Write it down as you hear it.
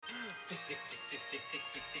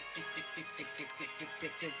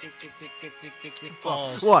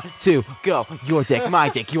Balls. 1, 2, go. Your dick, my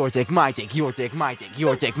dick, your dick, my dick, your dick, my dick,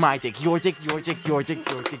 your dick, my dick, your dick, your dick, your dick,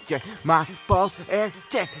 your dick, dick, my balls and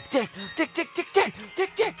dick, dick, dick, dick, dick, dick,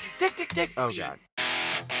 dick, dick, dick, dick, dick. Oh god.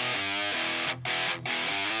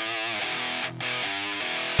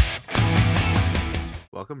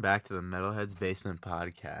 Welcome back to the Metalhead's Basement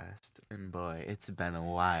Podcast. And boy, it's been a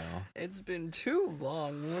while. It's been too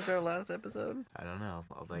long. When was our last episode? I don't know,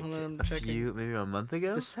 like I'm a checking. few, maybe a month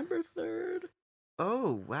ago? December 3rd.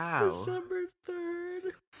 Oh, wow. December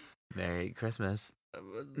 3rd. Merry Christmas.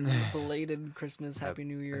 Belated Christmas, Happy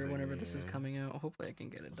New Year, Happy whenever New this is Year. coming out. Hopefully I can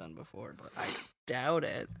get it done before, but I doubt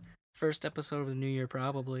it. First episode of the new year,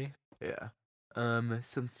 probably. Yeah.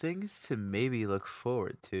 Some things to maybe look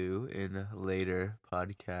forward to in later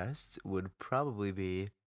podcasts would probably be,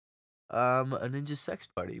 a Ninja Sex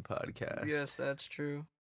Party podcast. Yes, that's true.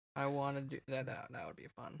 I want to do that. That would be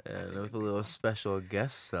fun. I And think with it'd a be little fun. special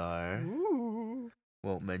guest star. Ooh.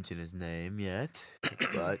 Won't mention his name yet,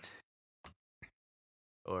 but...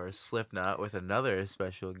 Or Slipknot with another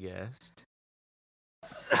special guest.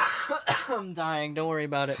 I'm dying. Don't worry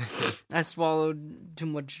about it. I swallowed too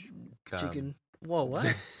much chicken. Whoa,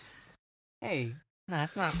 what? Hey, no,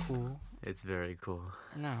 that's not cool. It's very cool.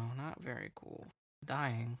 No, not very cool.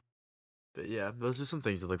 Dying. But yeah, those are some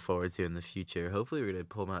things to look forward to in the future. Hopefully we're going to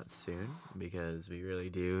pull them out soon, because we really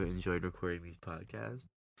do enjoy recording these podcasts.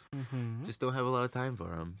 Mm-hmm. Just don't have a lot of time for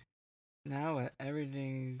them. Now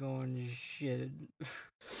everything going to shit.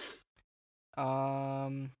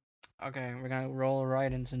 Okay, we're gonna roll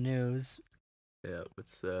right into news. Yeah,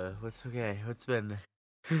 what's okay? What's been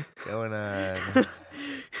going on?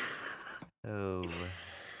 Oh,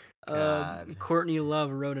 God. Courtney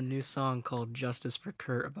Love wrote a new song called "Justice for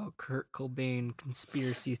Kurt" about Kurt Cobain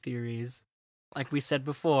conspiracy theories. Like we said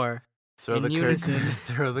before, throw in the unison.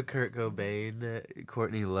 throw the Kurt Cobain,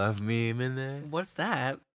 Courtney Love meme in there. What's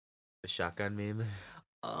that? The shotgun meme.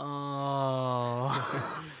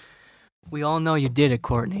 Oh. We all know you did it,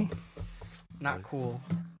 Courtney. Not cool.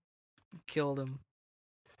 Killed him.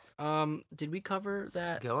 Did we cover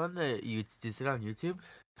that? Go on is it on YouTube?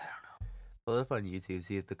 I don't know. Pull it up on YouTube,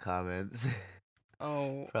 see if the comments.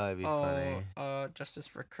 Oh. Probably be funny. Justice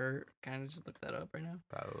for Kurt. Can I just look that up right now?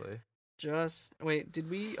 Probably. Wait, did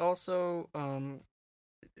we also,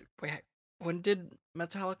 wait, when did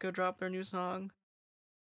Metallica drop their new song?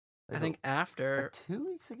 I think after. 2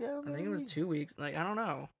 weeks ago, I think it was 2 weeks. Like, I don't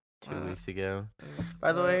know. 2 weeks ago.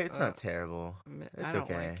 By the way, it's not terrible. It's I don't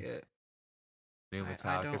okay. like it. New I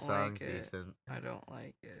Metallica don't song's like it. decent. I don't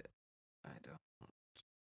like it. I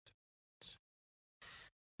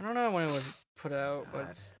don't know when it was put out,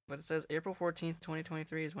 God. but it says April 14th,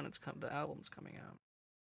 2023 is when the album's coming out.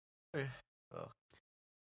 Well,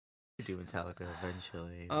 we do Metallica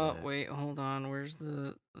eventually. Oh, but- wait, hold on. Where's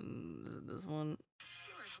this one?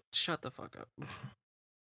 Shut the fuck up.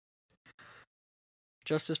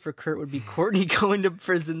 Justice for Kurt would be Courtney going to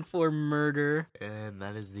prison for murder. And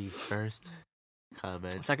that is the first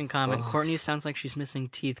comment. Second comment. Folks. Courtney sounds like she's missing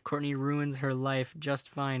teeth. Courtney ruins her life just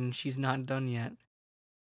fine, and she's not done yet.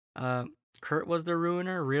 Kurt was the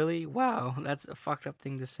ruiner? Really? Wow, that's a fucked up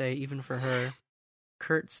thing to say, even for her.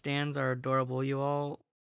 Kurt stans are adorable. You all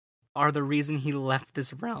are the reason he left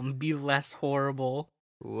this realm. Be less horrible.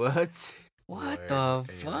 What? What Lord. the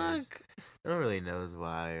Anyways, fuck? No one really knows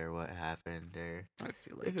why or what happened, or I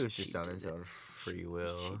feel like if it was she just on did his it. own free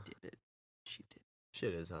will. She did it. She did.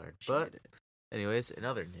 Shit is hard. She But, did it. anyways, in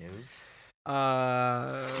other news.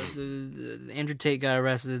 Andrew Tate got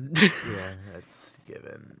arrested. Yeah, that's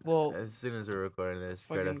given. Well, as soon as we're recording this,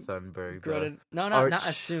 Greta fucking Thunberg. Greta, no, arch- not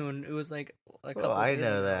as soon. It was like a couple Well, I days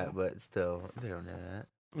know ago. that, but still, they don't know that.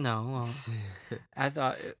 No, well, I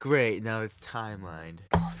thought. Great, now it's timelined.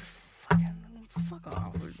 Fuck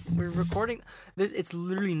off. We're recording. It's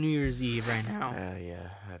literally New Year's Eve right now. Yeah,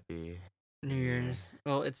 happy New Year's.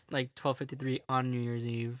 Well, it's like 12:53 on New Year's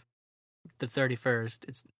Eve, the 31st.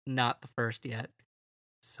 It's not the first yet.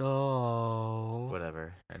 So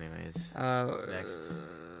whatever. Anyways, next.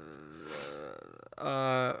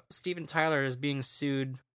 Steven Tyler is being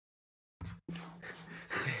sued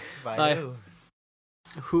by who?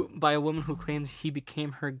 By a woman who claims he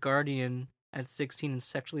became her guardian at 16 and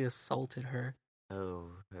sexually assaulted her. Oh,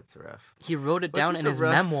 that's rough. He wrote it down in his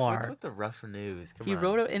memoir. What's with the rough news? Come He on.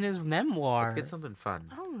 wrote it in his memoir. Let's get something fun.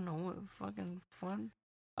 I don't know what fucking fun.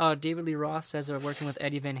 David Lee Roth says that working with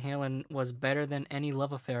Eddie Van Halen was better than any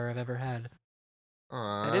love affair I've ever had.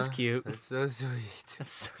 Aww, That is cute. That's so sweet.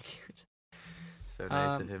 That's so cute. So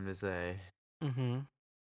nice of him to say. Mm-hmm.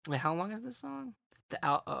 Wait, how long is this song?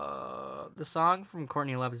 The song from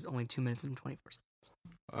Courtney Love is only 2 minutes and 24 seconds.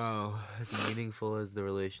 Oh, as meaningful as the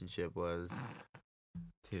relationship was.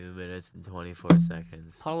 2 minutes and 24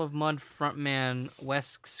 seconds. Puddle of Mud frontman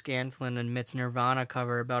Wes Scantlin admits Nirvana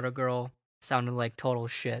cover about a girl sounded like total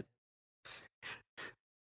shit.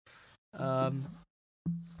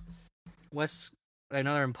 Wes,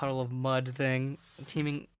 another Puddle of Mud thing,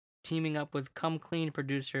 teaming up with Come Clean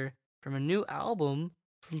producer from a new album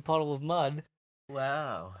from Puddle of Mud.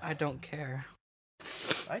 Wow. I don't care.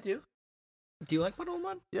 I do. Do you like Puddle of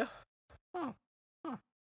Mud? Yeah. Oh. Huh.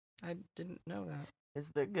 I didn't know that. Is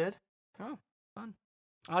that good? Oh, fun.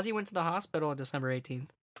 Ozzy went to the hospital on December 18th.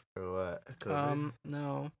 For what? COVID?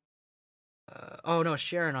 No. Oh, no,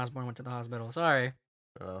 Sharon Osbourne went to the hospital. Sorry.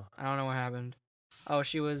 Oh. I don't know what happened. Oh,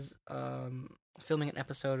 she was filming an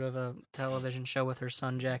episode of a television show with her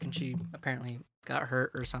son Jack, and she apparently got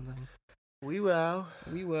hurt or something.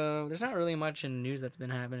 There's not really much in news that's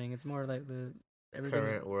been happening. It's more like the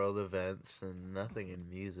current world events and nothing in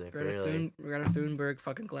music, Greta really. Greta Thunberg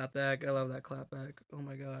fucking clapback. I love that clapback. Oh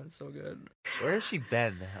my god, it's so good. Where has she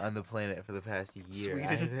been on the planet for the past year? Sweden.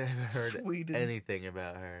 I haven't heard Sweden. anything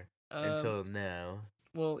about her until now.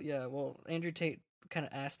 Well, yeah, Andrew Tate kind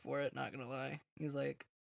of asked for it, not gonna lie. He was like,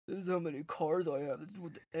 this is how many cars I have, this is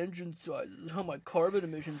what the engine size is, this is how my carbon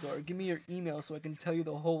emissions are, give me your email so I can tell you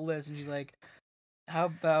the whole list. And she's like, how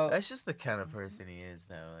about... That's just the kind of person he is,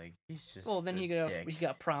 though. Like, he's just then he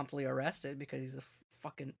got promptly arrested because he's a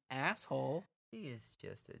fucking asshole. He is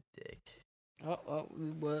just a dick.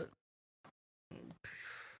 What?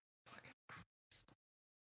 Fucking Christ.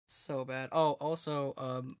 So bad. Oh,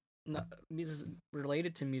 also, this is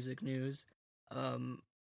related to music news.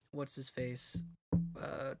 What's his face?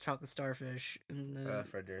 Chocolate Starfish.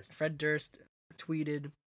 Fred Durst. Fred Durst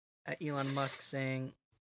tweeted at Elon Musk saying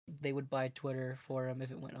they would buy Twitter for him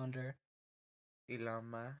if it went under. Elon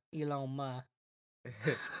Ma.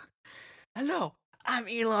 Hello, I'm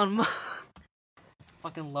Elon Musk.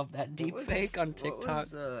 Fucking love that deep fake on TikTok.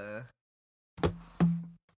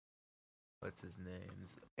 What's his name?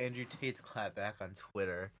 Andrew Tate's clapback on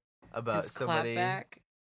Twitter about his somebody. Clapback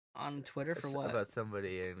on Twitter for what? About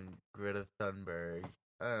somebody in Greta Thunberg.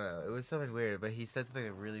 I don't know. It was something weird, but he said something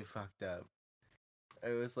that really fucked up.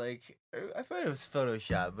 It was like, I thought it was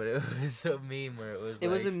Photoshop, but it was a meme where it was. It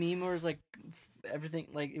was a meme where it was like everything,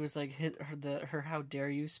 like it was like her "How dare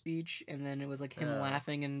you" speech, and then it was like him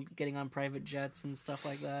laughing and getting on private jets and stuff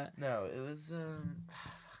like that. No, it was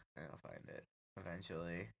I'll find it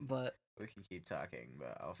eventually. But we can keep talking,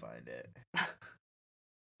 but I'll find it.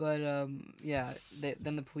 But yeah.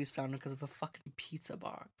 Then the police found him because of a fucking pizza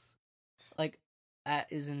box. Like, that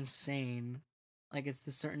is insane. Like, it's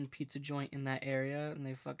the certain pizza joint in that area, and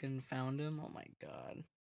they fucking found him. Oh my god.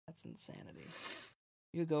 That's insanity.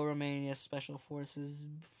 You go, Romania Special Forces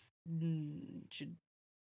should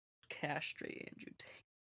castrate Andrew Tate.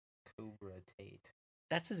 Cobra Tate.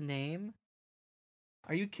 That's his name?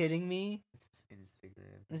 Are you kidding me? It's his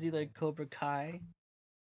Instagram. Is he like Cobra Kai?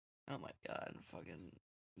 Oh my god. Fucking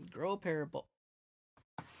grow a pair of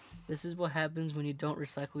This is what happens when you don't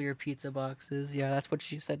recycle your pizza boxes. Yeah, that's what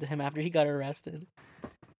she said to him after he got arrested.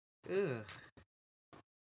 Ugh.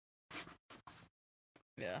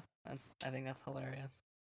 Yeah, I think that's hilarious.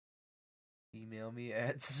 Email me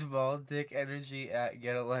at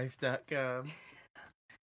smalldickenergy@getalife.com.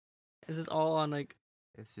 Is this all on like...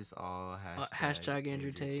 It's just all hashtag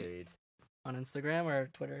Andrew Tate. On Instagram or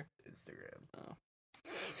Twitter? Instagram. Oh.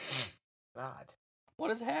 God.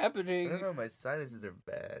 What is happening? I don't know, my sinuses are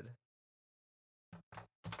bad.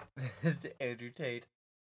 It's Andrew Tate.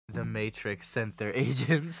 The Matrix sent their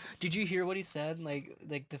agents. Did you hear what he said? Like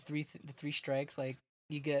the three strikes, like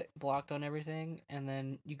you get blocked on everything, and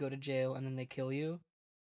then you go to jail, and then they kill you.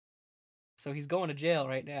 So he's going to jail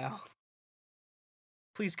right now.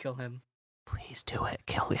 Please kill him. Please do it.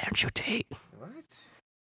 Kill Andrew Tate. What?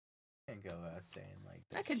 Can't go out saying like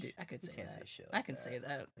that. I could say that. Say shit I like can that. say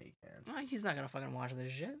that. No, you can't. Well, he's not gonna fucking watch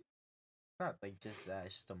this shit. It's not like just that.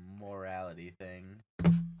 It's just a morality thing.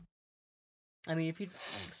 I mean, if he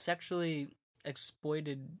sexually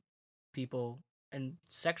exploited people and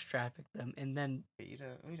sex trafficked them, and then We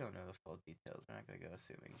don't know the full details. We're not gonna go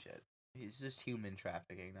assuming shit. He's just human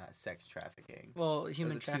trafficking, not sex trafficking. well,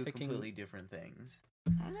 human Those are trafficking. two completely different things.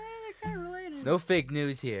 They're kind of related. No fake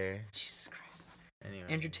news here. Jesus Christ.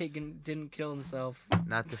 Anyways, Andrew Tate didn't kill himself.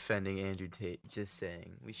 Not defending Andrew Tate, just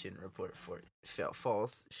saying we shouldn't report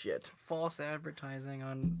false shit. False advertising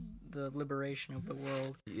on the liberation of the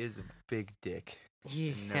world. He is a big dick.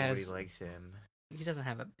 He Nobody has. likes him. He doesn't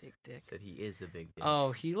have a big dick. Said he is a big dick.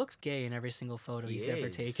 Oh, he looks gay in every single photo He he's ever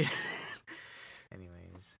is. taken.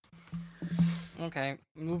 Anyways. Okay,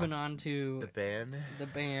 moving on to The band. the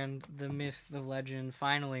band, the myth, the legend.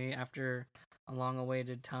 Finally, after a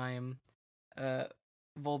long-awaited time,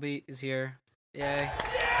 Volbeat is here. Yay!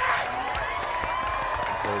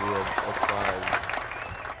 Applause.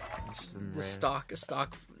 The stock,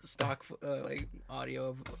 like audio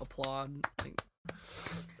of applaud. Like,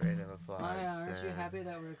 Random applause. aren't you happy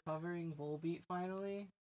that we're covering Volbeat finally?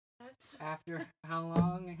 That's After how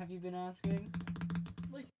long have you been asking?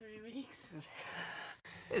 like 3 weeks.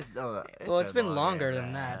 It's been longer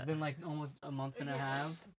than that. It's been like almost a month and a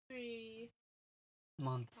half. 3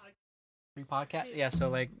 Months. 3 podcasts? Yeah, so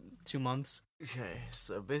like 2 months. Okay,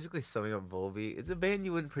 so basically summing up Volbeat, it's a band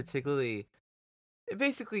you wouldn't particularly. It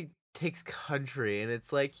basically takes country, and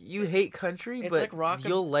it's like you hate country, It's but like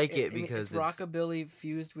you'll like it because it's rockabilly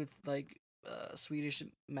fused with like Swedish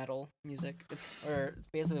metal music. It's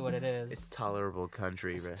basically what it is. it's tolerable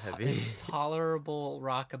country, but heavy. It's tolerable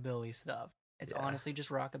rockabilly stuff. It's Yeah. honestly just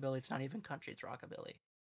rockabilly. It's not even country. It's rockabilly.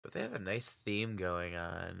 But they have a nice theme going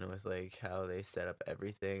on with like how they set up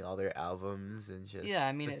everything, all their albums, and just Yeah,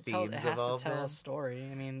 I mean the it themes has of all to of tell them. a story.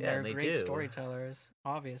 I mean Yeah, they're and they great do. storytellers,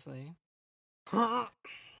 obviously.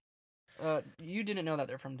 You didn't know that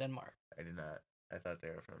they're from Denmark. I did not. I thought they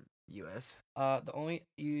were from U.S. The only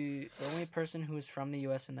person who is from the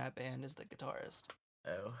U.S. in that band is the guitarist.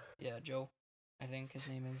 Oh, Yeah, Joe. I think his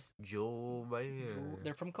name is. Joel Joe. Bayer.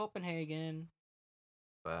 They're from Copenhagen.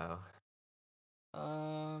 Wow.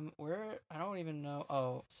 Where I don't even know.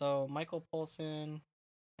 Oh, so Michael Poulsen,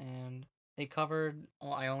 and they covered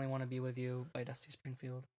 "I Only Want to Be with You" by Dusty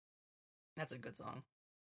Springfield. That's a good song.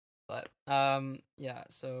 But yeah.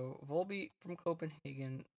 So Volbeat from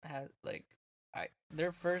Copenhagen had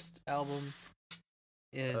their first album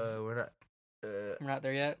is. We're not. We're not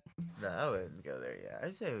there yet. No, I wouldn't go there yet.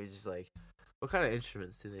 I'd say it was just like, what kind of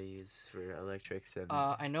instruments do they use for electrics and?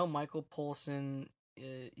 I know Michael Poulsen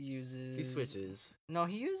uses. He switches. No,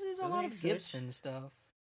 he uses a Doesn't lot he of switch? Gibson stuff.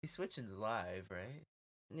 He switches live, right?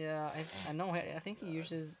 Yeah, I know. I think he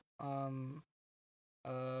uses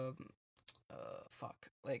fuck,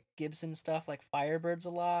 like Gibson stuff, like Firebirds a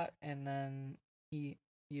lot, and then he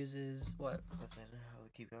uses what? I'll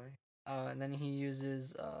keep going. And then he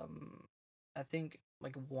uses I think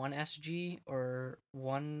like one SG or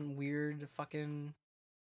one weird fucking,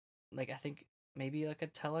 like I think maybe like a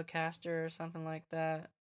Telecaster or something like that.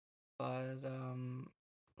 But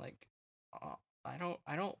like I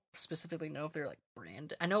don't specifically know if they're like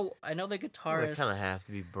branded. I know the Well, they guitarist. kind of have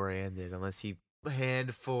to be branded unless he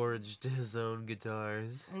hand forged his own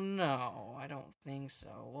guitars. No, I don't think so.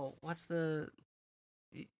 Well, what's the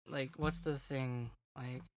thing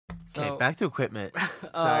like? So, Okay, back to equipment.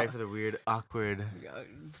 Sorry for the weird, awkward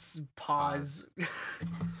pause.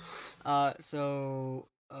 So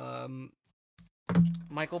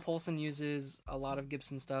Michael Poulsen uses a lot of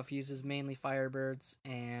Gibson stuff. He uses mainly Firebirds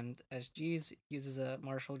and SGs. He uses a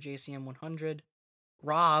Marshall JCM 100.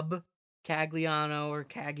 Rob Cagliano or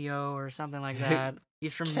Caggio or something like that.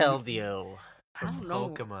 He's from Keldeo I don't know.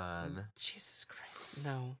 Pokemon. Jesus Christ,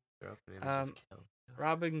 no. Throw up an image of Keldeo.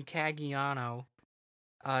 Robin Cagliano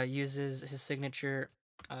uses his signature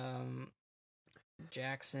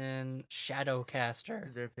Jackson Shadowcaster.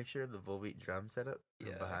 Is there a picture of the Volbeat drum setup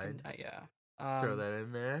from Yeah, behind? yeah. Throw that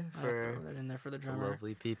in there I'll for throw that in there for the the drummer.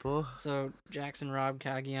 lovely people. So Jackson Rob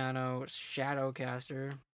Cagliano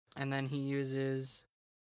Shadowcaster, and then he uses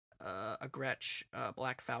a Gretsch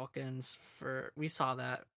Black Falcons for. We saw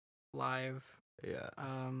that live. Yeah.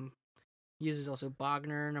 He uses also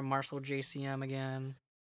Bogner and a Marshall JCM again.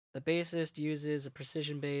 The bassist uses a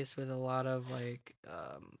precision bass with a lot of like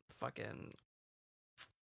fucking.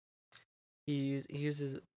 He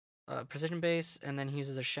uses a precision bass, and then he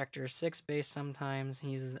uses a Schecter 6 bass sometimes. He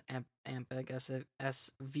uses Ampeg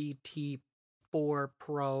SVT 4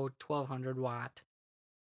 Pro 1200 watt.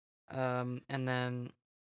 And then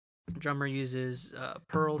drummer uses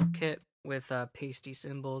Pearl kit with pasty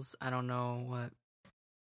cymbals. I don't know what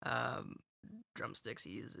drumsticks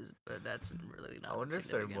he uses, but that's really not. I wonder if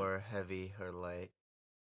they're significant. more heavy or light.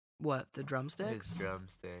 What, the drumsticks? His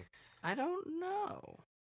drumsticks. I don't know.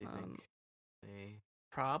 Do you think they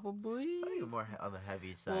Probably. probably more on the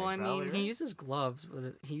heavy side? Well, I mean, probably, he right? uses gloves with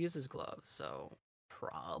it. He uses gloves, so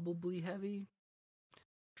probably heavy.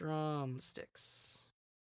 Drumsticks.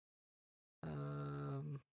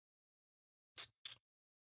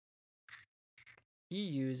 He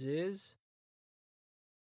uses.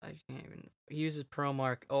 I can't even. He uses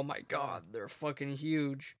ProMark. Oh my god, they're fucking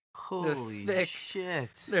huge. Holy thick. shit!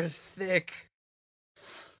 They're thick.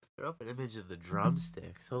 Throw up an image of the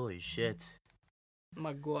drumsticks. Holy shit!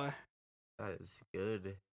 My god. That is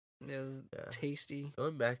good. It was Yeah. tasty.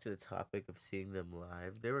 Going back to the topic of seeing them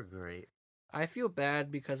live, they were great. I feel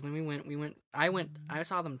bad because when I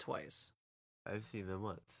saw them twice. I've seen them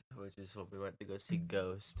once, which is when we went to go see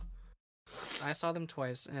Ghost. I saw them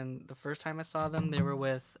twice, and the first time I saw them, they were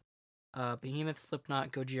with Behemoth,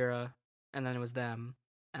 Slipknot, Gojira, and then it was them.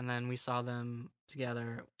 And then we saw them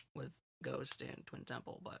together with Ghost and Twin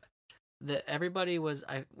Temple. But everybody was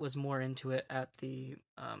more into it at the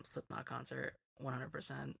Slipknot concert,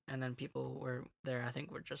 100%. And then people were there, I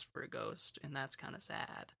think, were just for Ghost, and that's kind of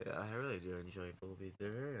sad. Yeah, I really do enjoy Volbeat.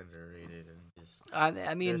 They're very underrated and just.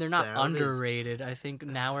 I mean, Their they're not sound is- underrated. I think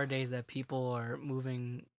nowadays that people are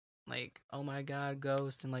moving like, oh my god,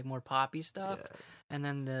 Ghost and like more poppy stuff, Yeah. and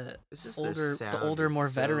then the It's just their sound older, is more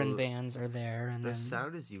veteran so- bands are there, and Their then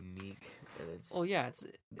sound is unique and it's well, yeah, it's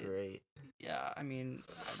great. yeah. I mean,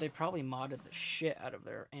 they probably modded the shit out of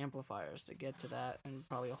their amplifiers to get to that, and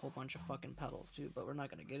probably a whole bunch of fucking pedals too. But we're not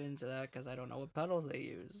gonna get into that because I don't know what pedals they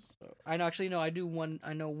use. So, I know, actually, no, I do one.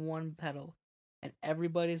 I know one pedal, and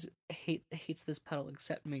everybody's hates this pedal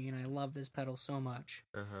except me, and I love this pedal so much.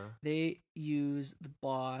 They use the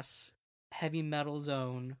Boss Heavy Metal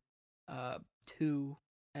Zone 2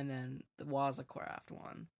 and then the Wazacraft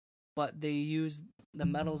one. But they used the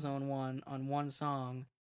Metal Zone one on one song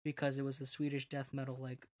because it was the Swedish death metal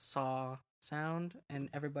like saw sound, and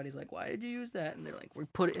everybody's like, "Why did you use that?" And they're like, "We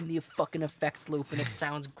put it in the fucking effects loop and it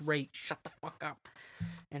sounds great. Shut the fuck up."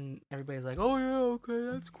 And everybody's like, "Oh yeah,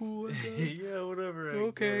 okay, that's cool. I guess." Yeah, whatever. I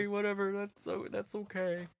Okay, guess. whatever. That's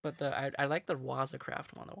okay. But I like the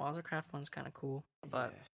Wazacraft one. The Wazacraft one's kind of cool.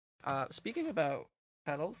 But speaking about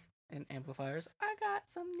pedals and amplifiers, I got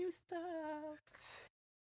some new stuff.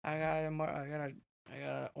 I got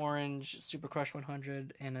a orange Super Crush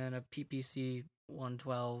 100 and then a PPC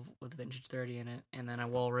 112 with vintage 30 in it, and then a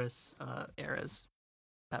Walrus Eras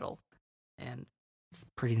pedal, and it's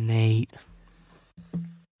pretty neat.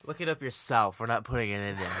 Look it up yourself. We're not putting it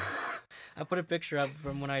in there. I put a picture up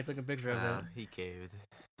from when I took a picture of it. He caved.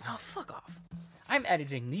 Oh, fuck off. I'm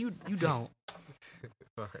editing. You don't.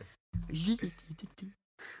 Fine.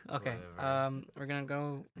 Okay. Whatever. We're gonna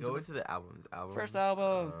go Go into the albums. First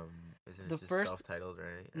album. Isn't it The just first- self-titled,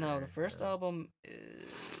 right? No, Or- the first album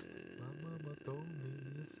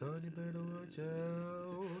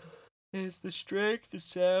is the strength, the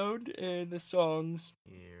sound, and the songs.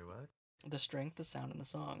 Hear what? The strength, the sound, and the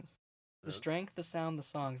songs. The Nope. strength, the sound, the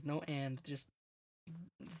songs. No and, just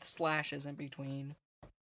slashes in between.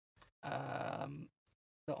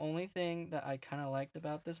 The only thing that I kind of liked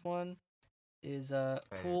about this one is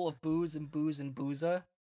Pool of Booze and Booze and Booza,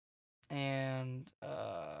 and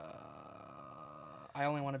I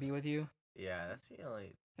Only Want to Be With You. Yeah, that's the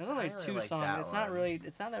only. There's only I only two like songs. that It's not one. really.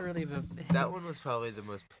 It's not that really of a. That one was probably the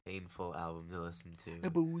most painful album to listen A to.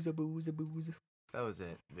 booze, a booze, a booze. That was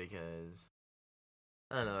it because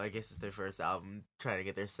I don't know. I guess it's their first album, trying to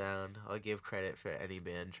get their sound. I'll give credit for any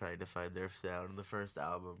band trying to find their sound in the first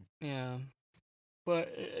album. Yeah, but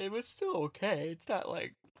it was still okay. It's not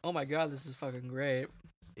like, oh my god, this is fucking great.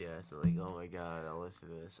 Yeah, it's like, oh my god, I'll listen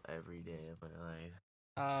to this every day of my life.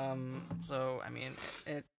 So I mean,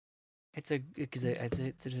 it's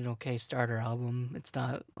an okay starter album. It's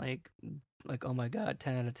not like oh my god,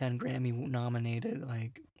 10 out of 10 Grammy nominated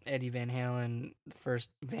like Eddie Van Halen, the first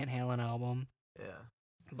Van Halen album. Yeah.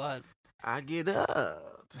 But I get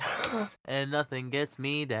up and nothing gets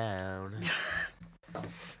me down.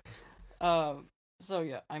 so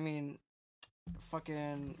yeah, I mean,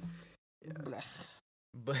 fucking Yeah. blech,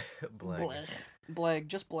 Black. bleg,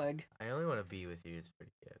 just bleg. I Only Want to Be With You is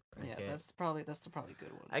pretty good. That's probably a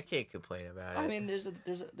good one. I can't complain about it. I mean, there's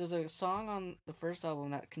a song on the first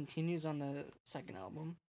album that continues on the second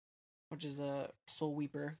album, which is a Soul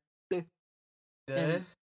Weeper. and-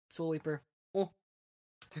 Soul Weeper. Oh.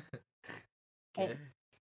 Okay.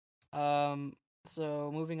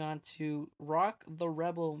 So moving on to Rock the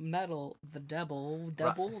Rebel Metal, the Devil.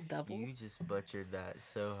 You just butchered that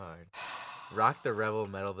so hard. Rock the Rebel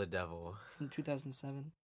Metal the Devil. From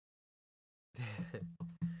 2007.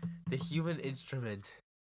 The Human Instrument.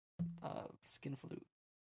 Skin Flute.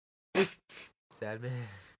 Sad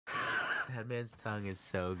Man's Tongue is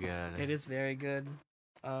so good. It is very good.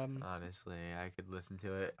 Honestly, I could listen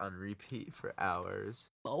to it on repeat for hours.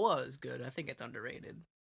 Boa is good. I think it's underrated.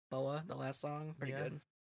 Boa, the last song, pretty Yeah. good.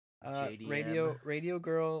 JDM. Radio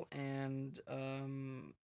Girl and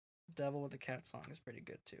Devil with a Cat song is pretty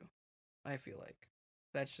good too. I feel like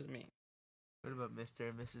that's just me. What about Mr.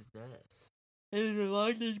 and Mrs. Ness? It's a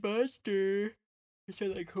Loch Monster. I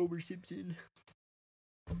sound like Homer Simpson.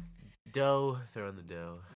 Dough, throw in the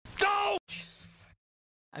dough.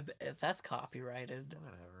 If that's copyrighted,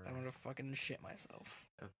 Whatever. I'm gonna fucking shit myself.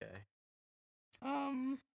 Okay.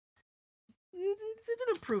 It's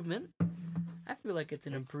an improvement. I feel like it's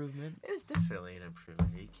an improvement. It's definitely an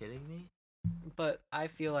improvement. Are you kidding me? But I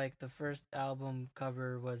feel like the first album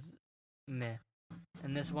cover was meh.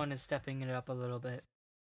 And this one is stepping it up a little bit.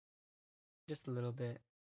 Just a little bit.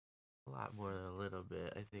 A lot more than a little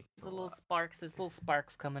bit. I think it's There's a lot. there's little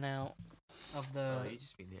sparks coming out of the... Oh, you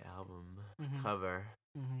just mean the album Mhm. cover.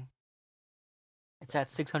 Mhm. It's at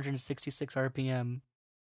 666 RPM.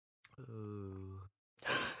 Ooh.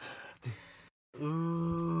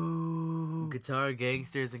 Ooh. Guitar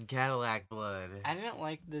gangsters and Cadillac blood. I didn't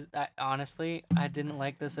like this. Honestly, I didn't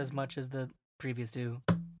like this as much as the previous two.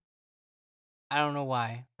 I don't know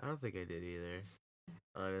why. I don't think I did either.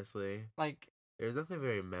 Honestly. Like, There's nothing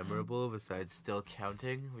very memorable besides Still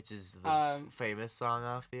Counting, which is the famous song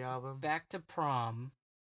off the album. Back to Prom.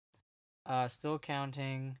 Still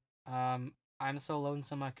Counting. I'm So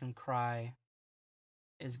Lonesome I Can Cry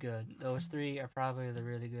is good. Those three are probably the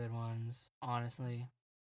really good ones, honestly.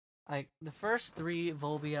 Like, the first three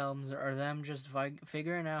Volbeat albums are them just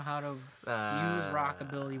figuring out how to fuse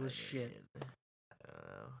rockabilly with shit. I don't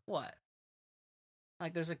know. What?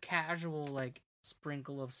 Like, there's a casual, like,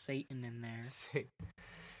 sprinkle of Satan in there.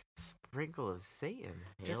 Sprinkle of Satan.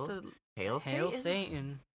 Just a Hail Hail Satan?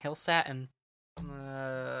 Satan. Hail Satin.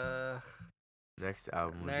 Next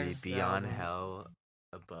album would Next be Beyond album. Hell,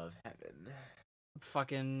 Above Heaven.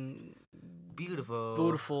 Fucking Beautiful.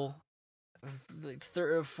 beautiful. Like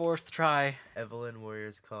fourth try. Evelyn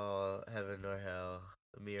Warriors Call, Heaven or Hell,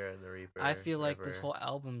 The Mirror and the Reaper. I feel like this River. whole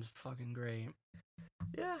album's fucking great.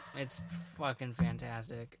 Yeah. It's fucking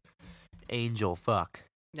fantastic. Angel Fuck.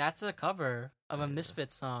 That's a cover of a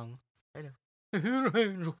Misfits song. I know.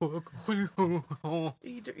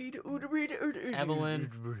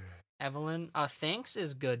 Evelyn. Thanks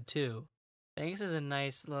is good too. Thanks is a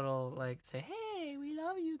nice little like say, hey, we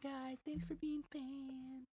love you guys. Thanks for being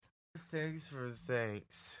fans. Thanks for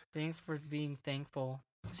thanks. Thanks for being thankful.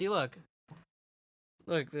 See, look,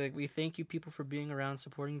 like, we thank you people for being around,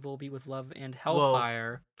 supporting Volbeat with love and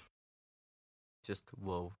hellfire. Just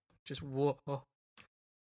whoa. Just whoa.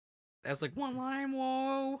 That's like one line.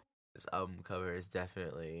 Whoa. This album cover is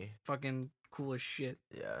definitely Fucking cool as shit.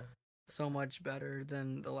 yeah. So much better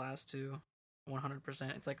than the last two.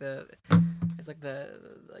 100%. It's like the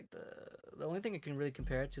only thing I can really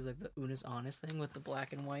compare it to is like the Unis Honest thing with the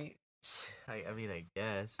black and white. I mean, I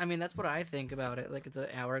guess. I mean, that's what I think about it. Like, it's an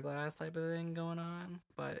hourglass type of thing going on,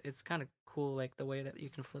 but it's kind of cool, like the way that you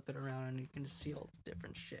can flip it around and you can see all this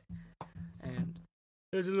different shit. And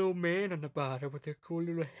there's a little man on the bottom with a cool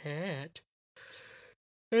little hat.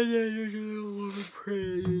 And then there's a little woman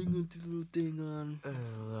praying with the little thing on. A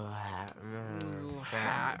little hat. Little Fat,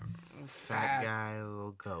 hat. fat guy, a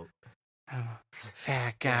little goat.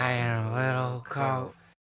 Fat guy in a little coat.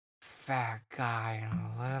 Fat guy in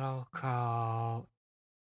a little coat.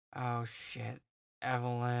 Oh shit.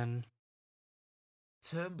 Evelyn.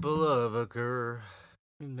 Temple of a girl.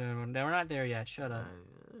 No, we're not there yet. Shut up.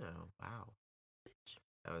 Oh, wow.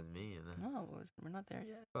 That was mean. No, we're not there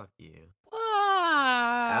yet. Fuck you.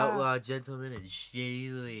 Ah! Outlaw Gentlemen and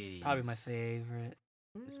Shady Ladies. Probably my favorite.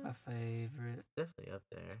 It's my favorite. It's definitely up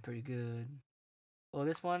there. Pretty good. Well,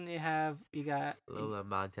 this one you got Lola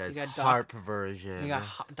Montez you got Doc- harp version. You got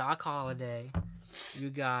Doc Holliday. You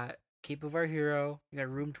got Cape of Our Hero. You got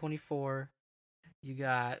Room 24. You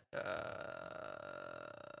got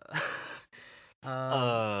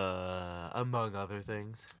among other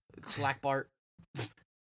things. Black Bart.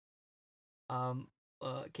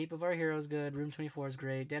 Cape of Our Hero is good. Room 24 is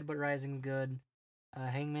great. Dead But Rising's good.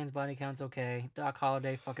 Hangman's Body Count's okay. Doc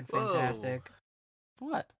Holliday fucking fantastic. Whoa.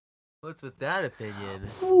 What? What's with that opinion?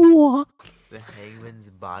 What? The Hangman's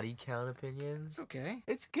Body Count opinion? It's okay.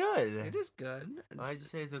 It's good. It is good. Why'd you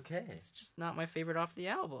say it's okay? It's just not my favorite off the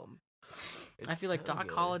album. It's I feel like so Doc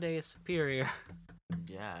good. Holliday is superior.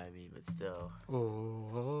 Yeah, I mean, but still.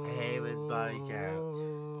 Oh. Hangman's Body Count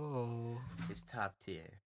is top tier.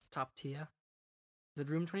 Top tier. The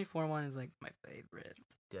Room 24 one is like my favorite.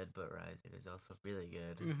 Dead But Rising is also really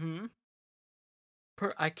good. Mm-hmm.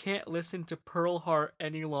 I can't listen to Pearl Heart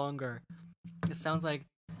any longer. It sounds like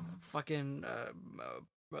fucking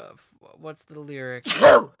what's the lyric?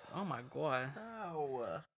 Oh my god.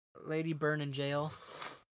 Ow. Lady Burn in jail.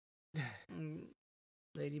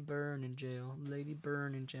 Lady Burn in jail. Lady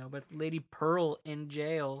Burn in jail. But it's Lady Pearl in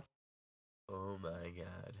jail. Oh my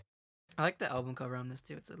god. I like the album cover on this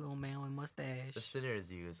too. It's a little man with mustache. The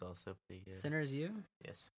Sinner's You is also pretty good. Sinner's You?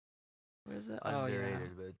 Yes. What is it?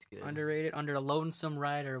 Underrated, but it's good. Underrated. Under Lonesome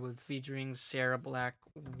Rider with featuring Sarah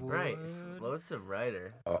Blackwood. Right, Lonesome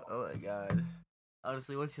Rider. Oh my god.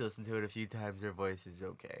 Honestly, once you listen to it a few times, her voice is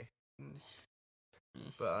okay.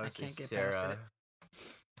 But honestly, I can't get past Sarah. it.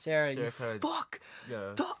 Sarah, you kinda fuck.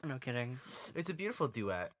 knows. No kidding. It's a beautiful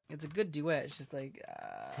duet. It's a good duet. It's just like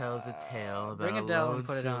Tells a tale about bring a Adele and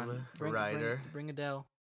put it on. lonesome Bring rider. Bring Adele.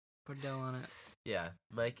 Put Adele on it. Yeah,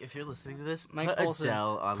 Mike, if you're listening to this, Mike put Polson,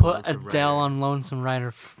 Adele on Put Lonesome Adele Rider. on Lonesome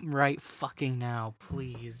Rider right fucking now,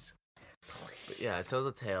 please. But yeah, it tells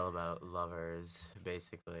a tale about lovers,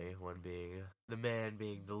 basically. One being the man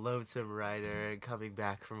being the lonesome rider and coming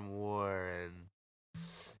back from war, and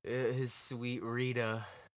his sweet Rita.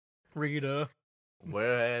 Rita,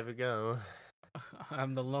 Where I ever go,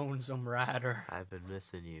 I'm the Lonesome Rider. I've been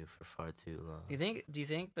missing you for far too long. Do you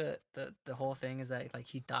think that the whole thing is that like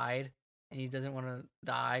he died and he doesn't want to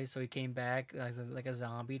die, so he came back like a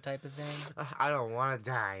zombie type of thing? I don't want to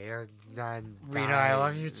die. Rita, I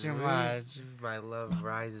love you too much. My love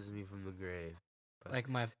rises me from the grave. Like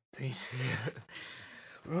my penis.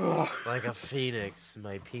 Like a phoenix,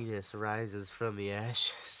 my penis rises from the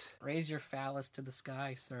ashes. Raise your phallus to the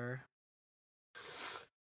sky, sir.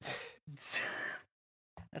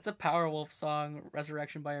 That's a Powerwolf song,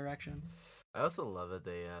 Resurrection by Erection. I also love that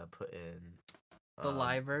they put in The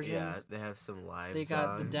live versions? Yeah, they have some live They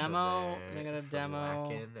got the songs demo, from they got a from demo.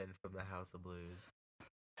 Wacken and from the House of Blues.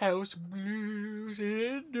 House Blues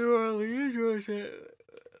in New Orleans, USA.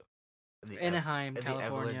 And the Anaheim, and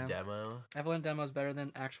California. the Evelyn demo. Evelyn demo is better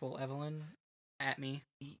than actual Evelyn. At me.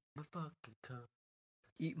 Eat my fucking cock.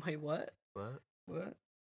 Eat my what? What? What?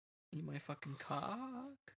 Eat my fucking cock.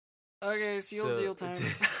 Okay, seal So, deal time.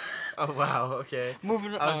 Oh wow, okay.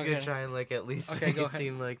 Moving. I was okay. gonna try and like at least Okay, make go it ahead.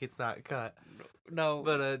 seem like it's not cut. No,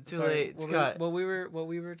 But too sorry, late, it's cut. What we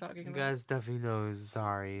were talking You about. guys definitely know.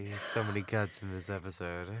 Sorry, so many cuts in this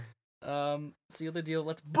episode. Seal the deal.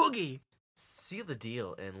 Let's boogie. Seal the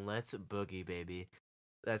deal and let's boogie, baby.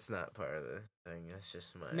 That's not part of the thing. That's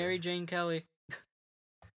just my Mary Jane Kelly.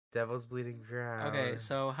 Devil's Bleeding Crown. Okay,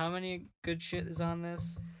 so how many good shit is on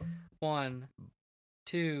this? 1,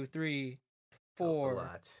 2, 3, 4. A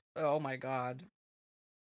lot. Oh my god.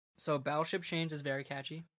 So Battleship Chains is very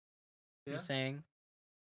catchy. Yeah. Just saying.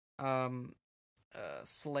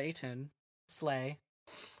 Slay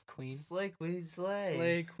Queen. Slay Queen Slay.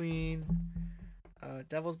 Slay Queen.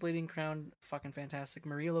 Devil's Bleeding Crown, fucking fantastic.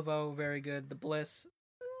 Marie Laveau, very good. The Bliss,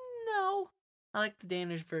 no. I like the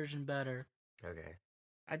Danish version better. Okay.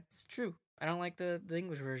 It's true. I don't like the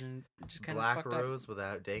English version. It just kind of Black fucked Rose up.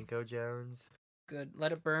 without Danko Jones. Good.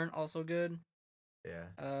 Let It Burn, also good. Yeah.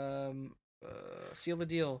 Seal the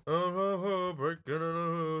Deal.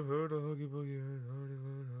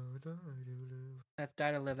 That's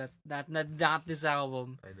Die to Live. That's not this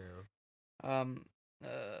album. I know.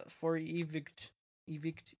 For Evict.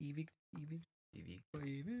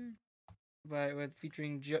 With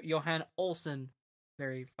featuring Johan Olsen,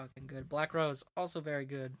 very fucking good. Black Rose, also very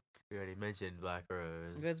good. We already mentioned Black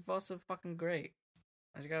Rose. It's also fucking great.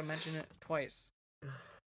 I just gotta mention it twice.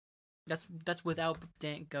 That's without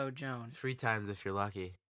Danko Jones. 3 times if you're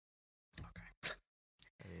lucky. Okay.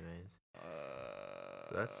 Anyways.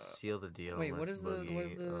 So that's Seal the Deal. Wait, what is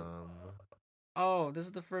the Oh, this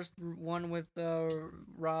is the first one with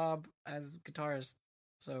Rob as guitarist.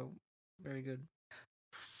 So, very good.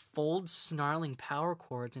 Fold snarling power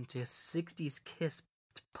chords into 60s Kiss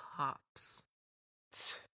pops.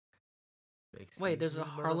 Wait, there's a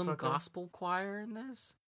Harlem Gospel Choir in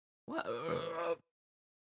this? What?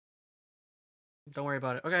 Don't worry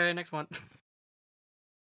about it. Okay, next one.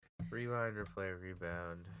 Rewind, replay,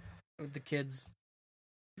 rebound. With the kids.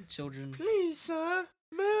 Children. Please, sir,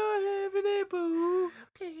 may I have an apple?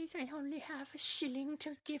 Please, I only have a shilling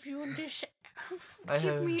to give you on this.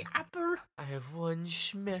 Give me apple. I have 1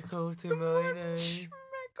 schmeckle to my name.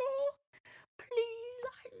 Schmeckle. Please,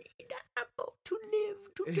 I need an apple to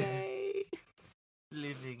live today.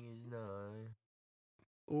 Living is not.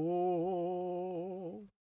 Oh.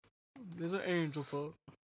 There's an angel fuck.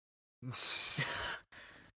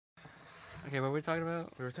 Okay, what were we talking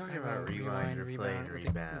about? We were talking about rewind, replay, and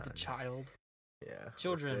rebound. With the child. Yeah.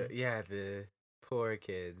 Children. The poor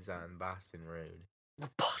kids on Boston Road.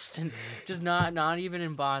 Boston. Just not even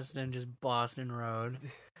in Boston, just Boston Road.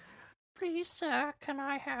 Please, sir, can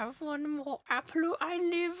I have 1 more apple? I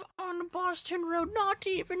live on Boston Road, not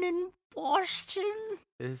even in Boston.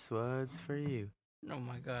 This one's for you. Oh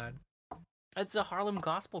my god. It's a Harlem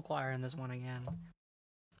Gospel Choir in this one again.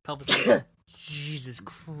 Pelvis. Jesus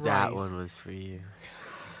Christ. That one was for you.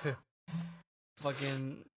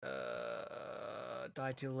 Fucking,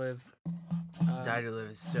 Die to Live. Die to Live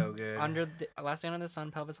is so good. Under the Last Stand on the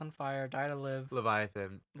Sun, Pelvis on Fire, Die to Live,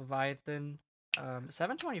 Leviathan. Leviathan.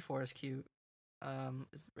 724 is cute.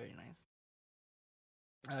 It's very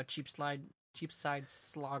nice. Cheapside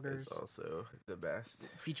Sloggers, Is also the best.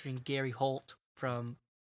 featuring Gary Holt from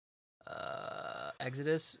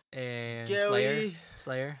Exodus and Gary.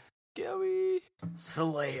 Slayer. Gary.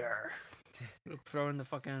 Slayer. Throwing the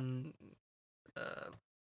fucking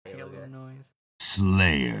halo Okay. noise.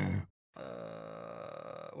 Slayer.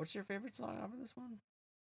 What's your favorite song off of this one?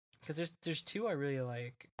 Because there's two I really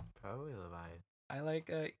like. Probably Leviathan. I like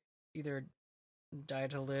either Die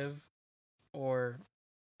to Live or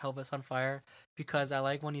Pelvis on Fire because I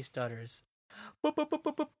like when he stutters. Boop, boop, boop,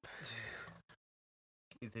 boop, boop.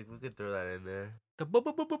 You think we could throw that in there? The boop,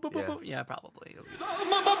 boop, boop, boop, boop, Yeah. boop. Yeah, probably. Yeah.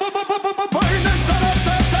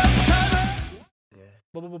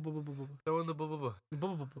 Boop, boop, boop, boop, boop, boop, boop. Throw in the blah. Boop,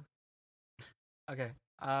 boop, boop, boop. Okay.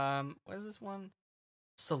 What is this one?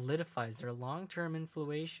 Solidifies their long-term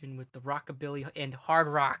influence with the rockabilly and hard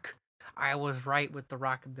rock. I was right with the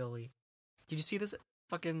rockabilly. Did you see this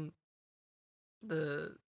fucking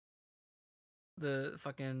the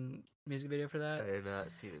fucking music video for I that? did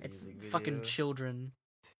not see the It's music video. fucking children.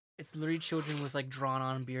 It's literally children with like drawn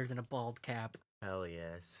on beards and a bald cap. Hell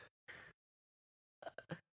yes.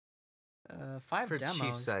 5 For demos.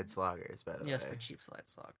 Cheapside Sloggers, by the way. Yes, for cheap slide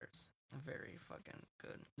sloggers. Very fucking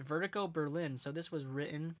good. Vertigo Berlin. So this was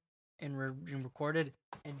written and recorded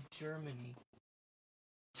in Germany.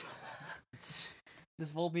 This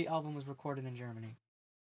Volbeat album was recorded in Germany.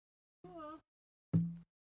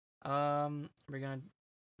 We're gonna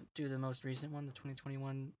do the most recent one, the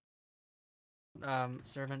 2021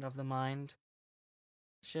 Servant of the Mind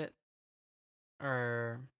shit.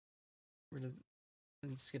 Or we're just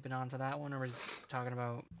skipping on to that one, or we're just talking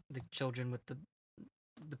about the children with the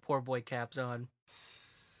poor boy caps on.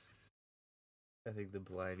 I think the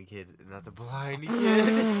blind kid, not the blind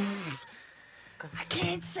kid. I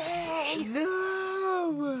can't say.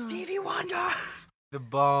 No! Stevie Wonder. The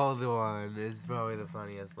bald one is probably the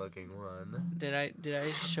funniest looking one. Did I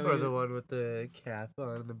show Or you? the one with the cap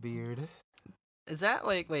on the beard. Is that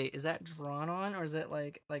like is that drawn on or is it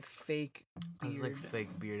like fake It's beard? like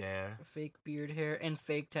fake beard hair. Fake beard hair and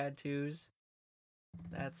fake tattoos.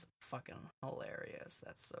 That's fucking hilarious.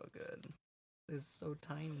 That's so good. It's so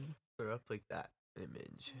tiny. They're up like that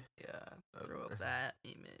image. Yeah, throw up that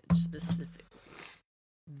image specifically.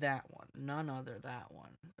 That one, none other. That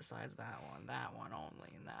one. Besides that one only,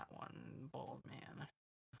 and that one, bald man.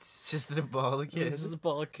 It's just the bald kid. Just the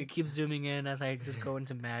bald kid keeps zooming in as I just go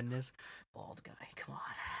into madness. Bald guy, come on.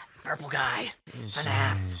 Purple guy.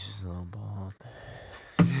 FNAF. He's just a little bald.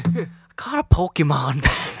 I caught a Pokemon.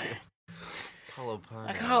 Hollow punny.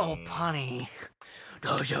 I caught a punny.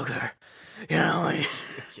 No sugar. You know what?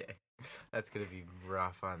 Okay. That's gonna be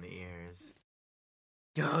rough on the ears.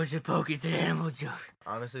 Yo, it's a poke, it's an animal joke.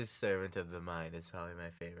 Honestly, Servant of the Mind is probably my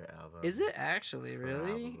favorite album. Is it actually,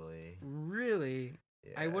 really? Probably. Really?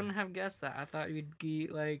 I Yeah. wouldn't have guessed that. I thought you'd be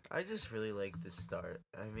like... I just really like the start.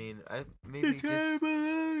 I mean, maybe I'm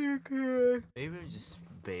just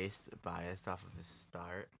biased off of the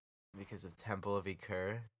start because of Temple of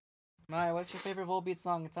Ikur. Maya, what's your favorite Volbeat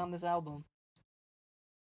song? It's on this album.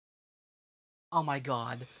 Oh my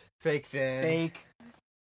god. Fake fan. Fake.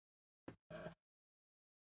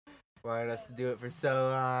 Wanted us to do it for so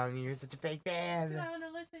long. You're such a fake I fan. want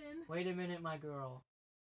to listen. Wait a minute, my girl.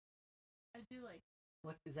 I do like.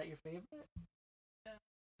 What, is that your favorite? Yeah.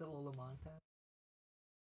 Is it Lola Montez?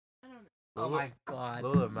 I don't know. Oh my god.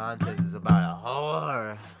 Lola Montez is about a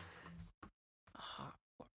whore. Hot.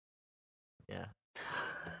 Yeah.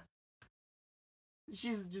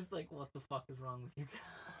 She's just like, what the fuck is wrong with you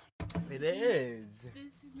guys? It is.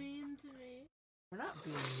 This mean to me We're not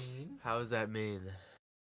being mean. How does that mean?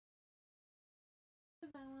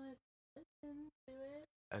 because I want to listen to it.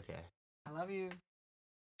 Okay. I love you.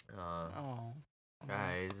 Oh.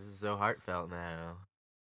 Guys, this is so heartfelt now.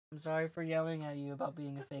 I'm sorry for yelling at you about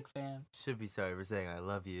being a fake fan. Should be sorry for saying I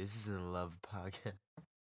love you. This isn't a love podcast.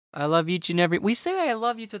 I love each and every. We say I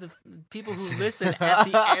love you to the people who listen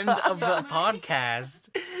at the end of the podcast.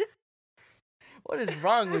 What is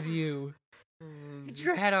wrong with you? Get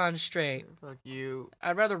your head on straight. Fuck you.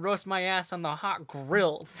 I'd rather roast my ass on the hot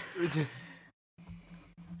grill.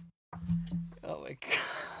 Oh my god.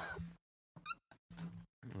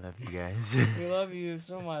 Love you guys. We love you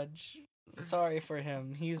so much. Sorry for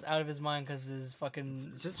him. He's out of his mind because of his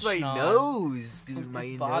fucking Just my schnoz. nose, dude. It's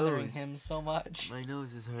My bothering nose. him so much. My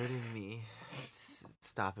nose is hurting me. It's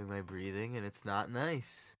stopping my breathing, and it's not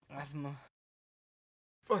nice. Asthma.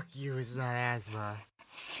 Fuck you. It's not asthma.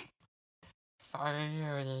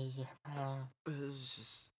 It's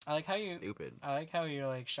just I like how you. stupid. I like how you're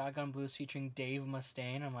like Shotgun Blues featuring Dave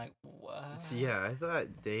Mustaine. I'm like, what? So, yeah, I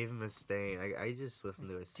thought Dave Mustaine. I just listened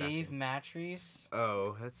to a Dave second. Matries.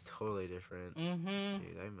 Oh, that's totally different. Mm-hmm.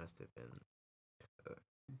 Dude, I must have been.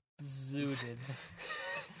 Zooted.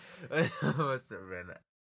 I must have been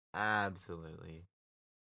absolutely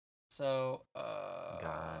So,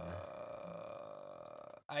 gone.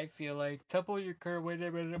 I feel like Temple Your Curve, Wait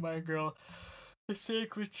a Minute, My Girl, The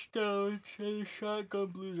Sacred Stone, and the Shotgun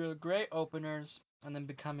Blues are great openers, and then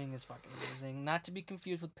Becoming is fucking amazing. Not to be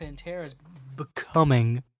confused with Pantera's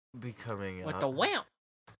Becoming. Becoming With the wham!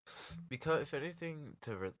 Because if anything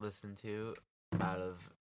to listen to out of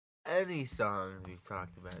any songs we've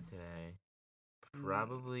talked about today,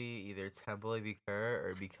 probably either Temple of the Cur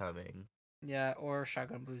or Becoming. Yeah, or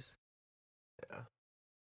Shotgun Blues. Yeah.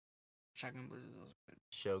 Shotgun Blues is also good.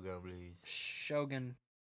 Shogun Blues. Shogun.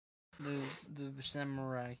 The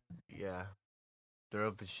samurai. Yeah. Throw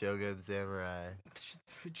up a Shogun Samurai.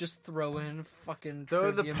 Just throw in fucking Throw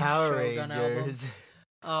in the Trivium Power Shogun album. Rangers.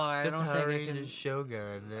 Oh, I The don't Power think I can. Rangers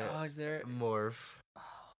Shogun. Oh, is there? Morph. Oh,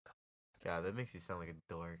 God. God, that makes me sound like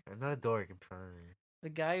a dork. I'm not a dork, I'm trying. The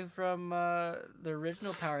guy from the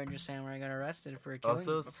original Power Ranger Samurai got arrested for killing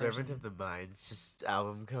Also, a Servant person. of the Mind's just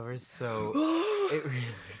album covers, so it really,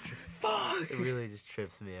 Fuck! it really just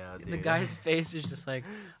trips me out, dude. The guy's face is just like,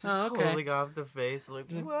 just oh, okay. holding off the face, like,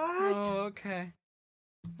 He's like, what? Oh, okay.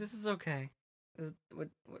 This is okay.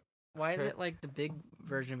 Why is it like the big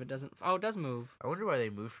version but doesn't? Oh, it does move. I wonder why they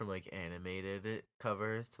moved from like animated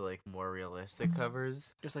covers to like more realistic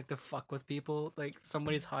covers. Just like to fuck with people. Like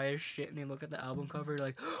somebody's high as shit and they look at the album cover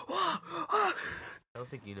like, I I don't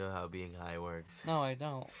think you know how being high works. No, I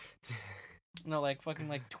don't. No, like fucking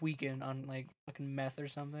like tweaking on like fucking meth or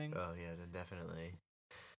something. Oh yeah, then definitely.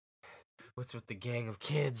 What's with the gang of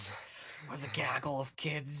kids? Or the gaggle of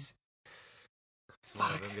kids. One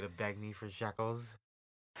of Fuck. them gonna beg me for shekels?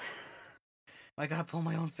 I gotta pull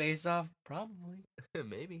my own face off? Probably.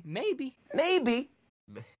 Maybe. Maybe. Maybe.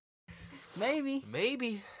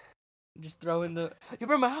 Maybe. Just throw in the you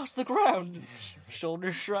bring my house to the ground.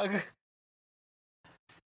 Shoulder shrug.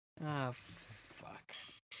 Ah, fuck.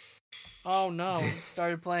 Oh no! It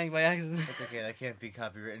started playing by accident. That's okay. That can't be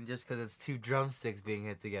copywritten just because it's two drumsticks being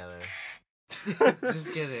hit together.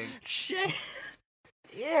 Just kidding. Shit!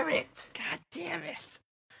 Damn it! God damn it!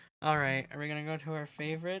 All right, are we gonna go to our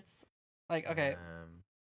favorites? Like, okay,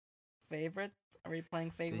 favorites. Are we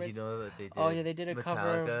playing favorites? Did you know that they did? Oh yeah, they did a cover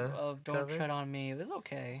Metallica of "Don't cover? Tread on Me." It was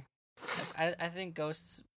okay. I think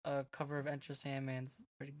Ghost's cover of "Enter Sandman's"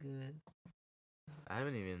 pretty good. I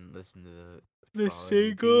haven't even listened to The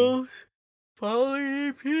singles,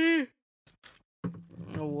 following EP.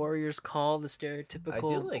 A Warrior's Call, the stereotypical I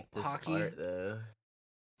do like this hockey. art though.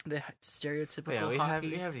 The stereotypical Yeah, we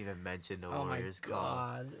hockey. haven't even mentioned the Oh my Warriors Call.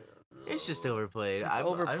 god. It's just overplayed. It's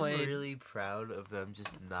overplayed. I'm really proud of them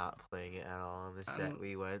just not playing it at all on the set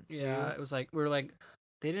we went to. Yeah, it was like we were like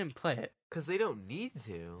they didn't play it. Because they don't need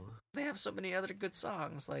to. They have so many other good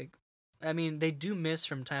songs. Like, I mean, they do miss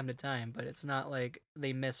from time to time, but it's not like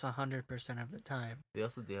they miss 100% of the time. They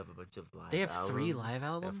also do have a bunch of live albums. They have 3 live Yeah,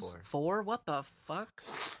 albums. 4. 4? What the fuck?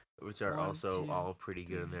 Which are 1, also 2. all pretty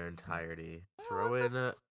good in their entirety. Throw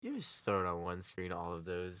in, you just throw it on one screen, all of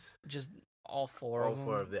those. Just all 4 All of them.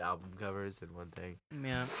 4 of the album covers in one thing.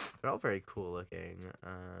 Yeah. They're all very cool looking.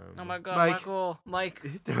 Oh my god, Mike. Michael. Mike.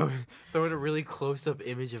 Throw in a really close up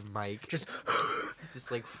image of Mike. Just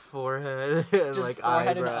like forehead and just like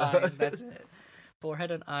forehead eyebrows. and eyes. That's it.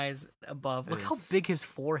 Forehead and eyes above. Look And how it's- big his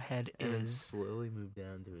forehead And then is. slowly move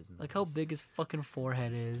down to his mouth. Look how big his fucking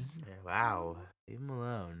forehead is. Yeah, wow. Leave him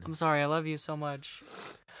alone. I'm sorry, I love you so much.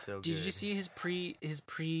 So good. Did you see his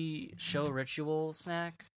pre show ritual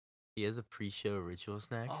snack? He has a pre-show ritual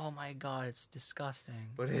snack? Oh my god, it's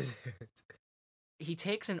disgusting. What is it? He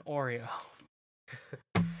takes an Oreo.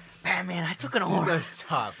 Batman, I took an No, Oreo.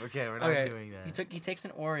 stop. Okay, we're not Okay, doing that. He takes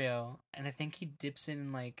an Oreo and I think he dips it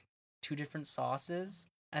in like 2 different sauces.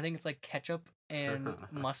 I think it's like ketchup and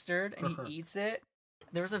mustard, and he eats it.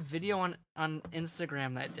 There was a video on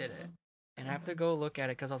Instagram that did it, and I have to go look at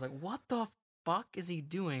it because I was like, "What the fuck is he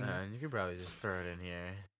doing?" You could probably just throw it in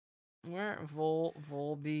here. Where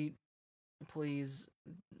Volbeat, please,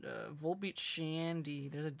 Volbeat Shandy.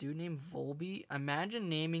 There's a dude named Volbeat. Imagine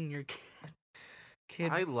naming your kid.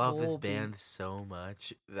 I love this Volbeat. band so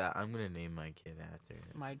much that I'm gonna name my kid after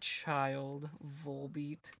it. My child,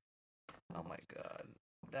 Volbeat. Oh my god,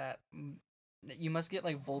 that you must get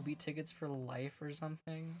like Volbeat tickets for life or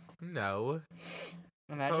something. No.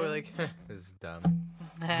 Imagine. Probably like, this is dumb.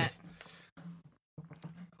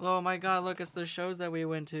 Oh my god, look, it's the shows that we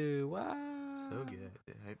went to. Wow. So good.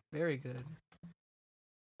 Very good.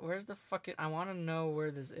 Where's the fucking? I want to know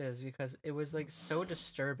where this is because it was like so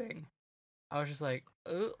disturbing. I was just like,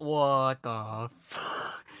 what the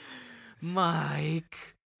fuck, Mike?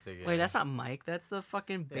 Wait, that's not Mike. That's the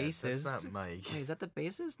fucking bassist. That's not Mike. Wait, is that the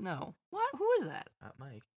bassist? No. What? Who is that? Not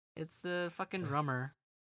Mike. It's the fucking drummer.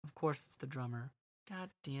 Of course, it's the drummer. God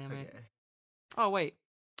damn it. Okay. Oh wait,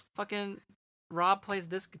 fucking Rob plays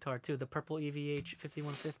this guitar too. The purple EVH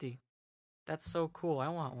 5150. That's so cool. I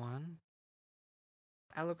want one.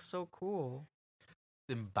 That looks so cool.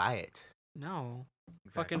 Then buy it. No.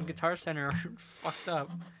 Exactly. Fucking Guitar Center are fucked up.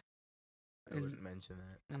 I wouldn't mention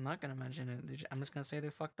that. I'm not gonna mention it. I'm just gonna say they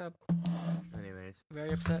fucked up. Anyways.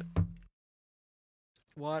 Very upset.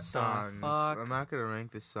 What songs. the fuck? I'm not gonna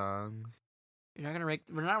rank the songs. You're not gonna rank.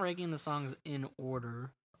 We're not ranking the songs in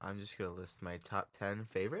order. I'm just gonna list my top 10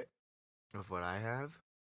 favorite of what I have.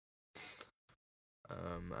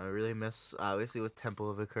 I really miss obviously with Temple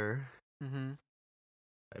of Occur. Mm-hmm.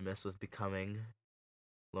 I mess with Becoming,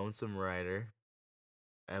 Lonesome Rider,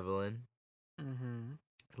 Evelyn, Mm-hmm.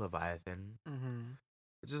 Leviathan, Mm-hmm.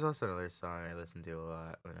 which is also another song I listened to a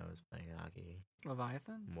lot when I was playing hockey.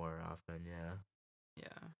 Leviathan? More often, yeah.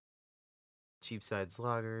 Yeah. Cheapside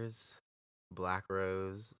Sloggers, Black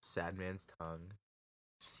Rose, Sad Man's Tongue,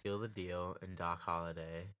 Seal the Deal, and Doc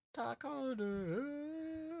Holliday. Doc Holliday.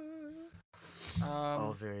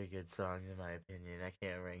 All very good songs in my opinion. I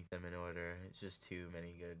can't rank them in order. It's just too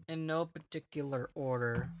many good. In no particular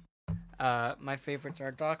order. My favorites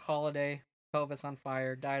are Doc Holliday, Pelvis on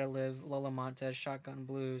Fire, Die to Live, Lola Montez, Shotgun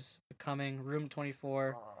Blues, Becoming, Room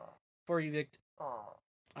 24, For Evict,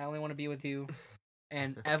 I Only Want to Be With You,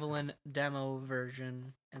 and Evelyn demo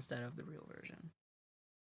version instead of the real version.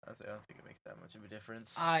 Honestly, I don't think it makes that much of a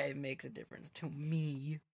difference. It makes a difference to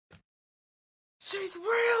me. She's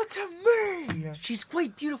real to me! She's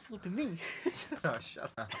quite beautiful to me. Oh, shut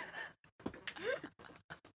up.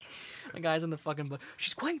 The guy's in the fucking book.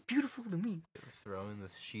 She's quite beautiful to me. Throwing the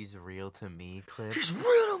She's Real to Me clip. She's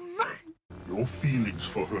real to me. Your feelings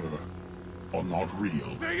for her are not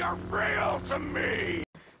real. They are real to me!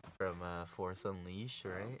 From Force Unleashed,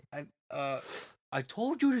 right? I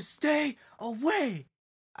told you to stay away.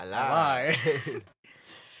 I lied.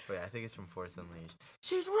 Wait, I think it's from Force Unleashed.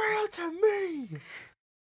 She's real to me!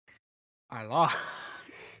 I lied.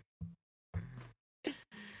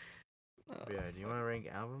 Yeah, do you want to rank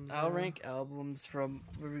albums? I'll now? rank albums from.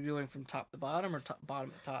 What are we doing from top to bottom or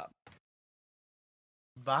bottom to top?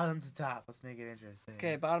 Bottom to top. Let's make it interesting.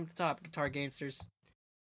 Okay, bottom to top. Guitar Gangsters.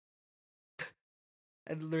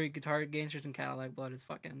 And literally, Guitar Gangsters and Cadillac Blood is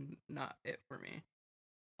fucking not it for me.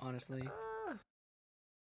 Honestly.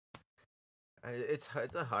 It's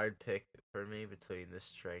a hard pick for me between The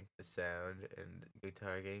Strength, The Sound, and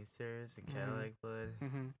Guitar Gangsters and Cadillac Blood.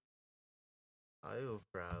 Mm-hmm. I will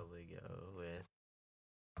probably go with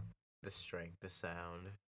The Strength, The Sound,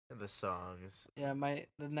 and the songs. Yeah,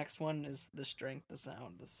 the next one is The Strength, The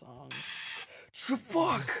Sound, the songs.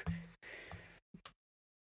 Fuck!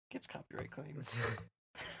 Gets copyright claims.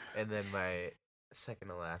 And then my second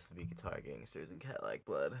to last would be Guitar Gangsters and Cadillac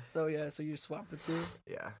Blood. So yeah, so you swap the two.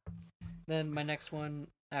 Yeah. Then my next one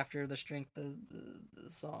after The Strength, the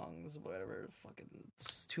songs, whatever. Fucking,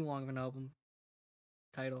 it's too long of an album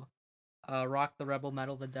title. Rock the Rebel,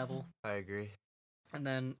 Metal the Devil. I agree. And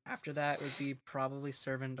then after that would be probably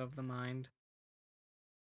Servant of the Mind.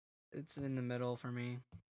 It's in the middle for me.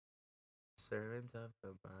 Servant of the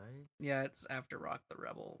Mind? Yeah, it's after Rock the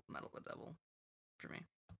Rebel, Metal the Devil for me.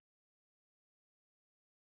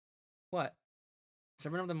 What?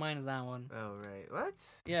 Servant of the Mind is that one. Oh, right. What?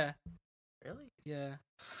 Yeah. Really? Yeah.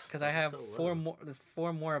 Because I have So four low. more. The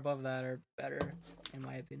four more above that are better, in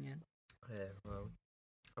my opinion. Yeah, well,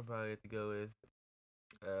 I'll probably have to go with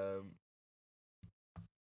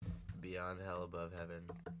Beyond Hell Above Heaven.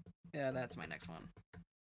 Yeah, that's my next one.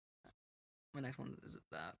 My next one is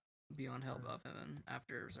that Beyond Hell Above Heaven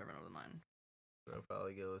after Servant of the Mind. I'll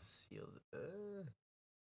probably go with Sealed. Uh,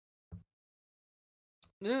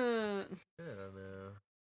 I don't know.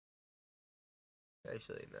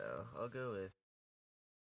 Actually, no. I'll go with.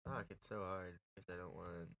 Fuck, it's so hard because I don't want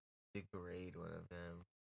to degrade one of them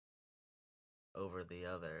over the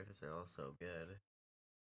other because they're all so good.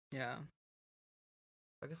 yeah.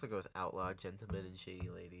 I guess I'll go with Outlaw Gentlemen and Shady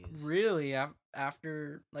Ladies. Really?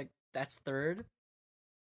 After like that's third?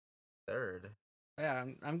 Third. Yeah,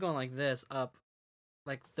 I'm going like this up,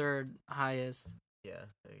 like third highest. Yeah,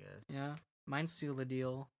 I guess. Yeah. Mine's Seal the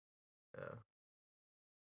Deal, Oh.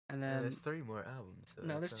 and And then there's 3 more albums. So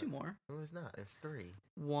no, that's there's 2 more. No, there's not. There's 3.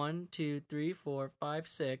 1, 2, 3, 4, 5,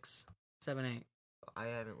 6, 7, 8. I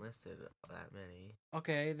haven't listed that many.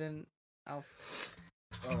 Okay, then Oh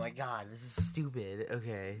my god, this is stupid.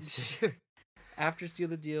 Okay. After Seal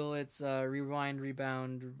the Deal, it's Rewind,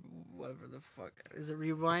 Rebound, whatever the fuck. Is it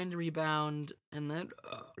Rewind, Rebound, and then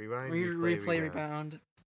Rewind, replay, Rebound,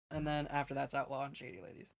 and then after that's Outlaw and Shady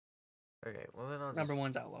Ladies. Okay, well then Number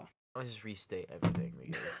one's Outlaw. I'll just restate everything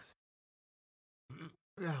because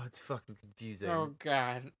no, it's fucking confusing. Oh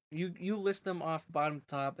god, you list them off bottom to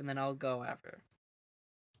top, and then I'll go after.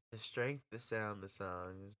 The strength, the sound, the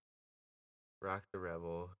songs, Rock the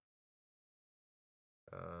Rebel,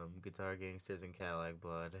 Guitar Gangsters and Cadillac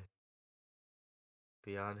Blood,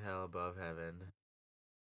 Beyond Hell Above Heaven,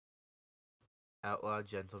 Outlaw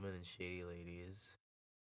Gentlemen and Shady Ladies,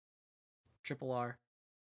 Triple R.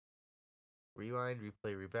 Rewind,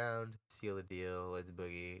 Replay, Rebound, Seal the Deal, Let's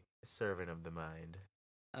Boogie, Servant of the Mind.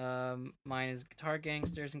 Mine is Guitar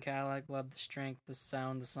Gangsters and Cadillac Blood, The Strength, The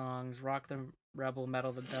Sound, The Songs, Rock the Rebel,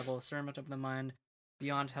 Metal the Devil, Servant of the Mind,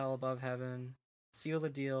 Beyond Hell Above Heaven, Seal the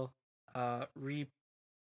Deal, Rewind,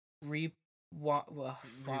 Rewind,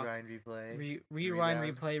 Replay. Rewind,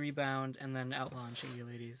 Rebound. Replay, Rebound, and then Outlaw and Shady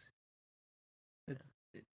Ladies.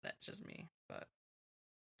 That's just me, but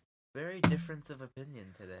Very difference of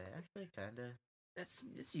opinion today. Actually, kinda.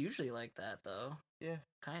 it's usually like that though. Yeah.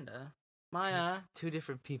 Kinda. Maya, Two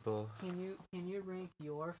different people. can you rank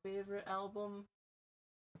your favorite album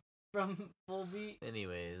from Volbeat?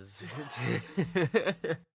 Anyways.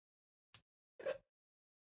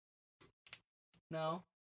 No.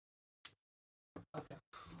 Okay.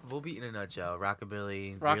 Volbeat in a nutshell.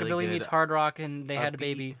 Rockabilly. Rockabilly really good, meets hard rock, and they had a upbeat.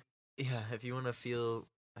 baby. Yeah, if you want to feel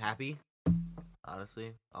happy,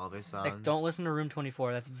 honestly, all their songs. Like, don't listen to Room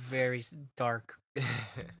 24. That's very dark.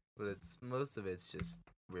 But most of it's just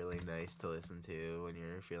really nice to listen to when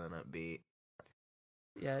you're feeling upbeat.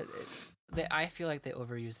 Yeah, I feel like they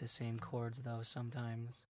overuse the same chords though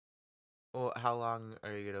sometimes. Well, how long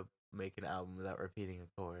are you gonna make an album without repeating a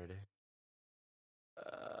chord?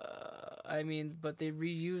 I mean, but they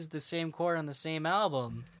reuse the same chord on the same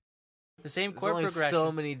album. The same There's chord only progression.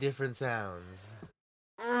 so many different sounds.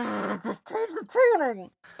 Just change the tuning.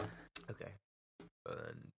 Okay.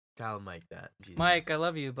 Tell Mike that. Jesus. Mike, I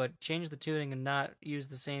love you, but change the tuning and not use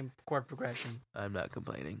the same chord progression. I'm not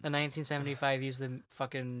complaining. In 1975, use the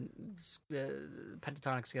fucking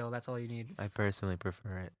pentatonic scale. That's all you need. I personally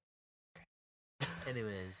prefer it.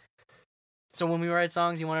 Anyways. So when we write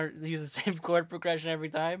songs, you want to use the same chord progression every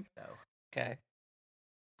time? No. Okay.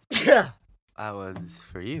 That one's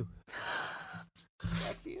for you.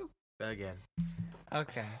 That's you. Again.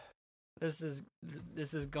 Okay. This is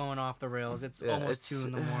going off the rails. It's almost 2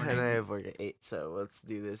 in the morning. And I have work at 8, so let's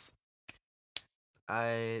do this.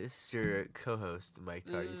 This is your co-host, Mike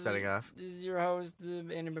Tardy, signing off. This is your host,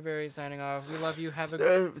 Andy Bavaria, signing off. We love you. Have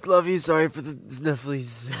a Love you. Sorry for the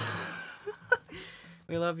snifflies.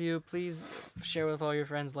 We love you. Please share with all your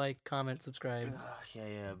friends. Like, comment, subscribe.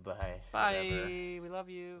 Yeah. Bye. Bye. Whatever. We love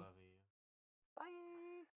you. Love you. Bye.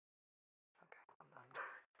 Okay,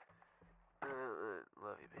 I'm done.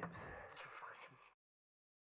 Love you, babes.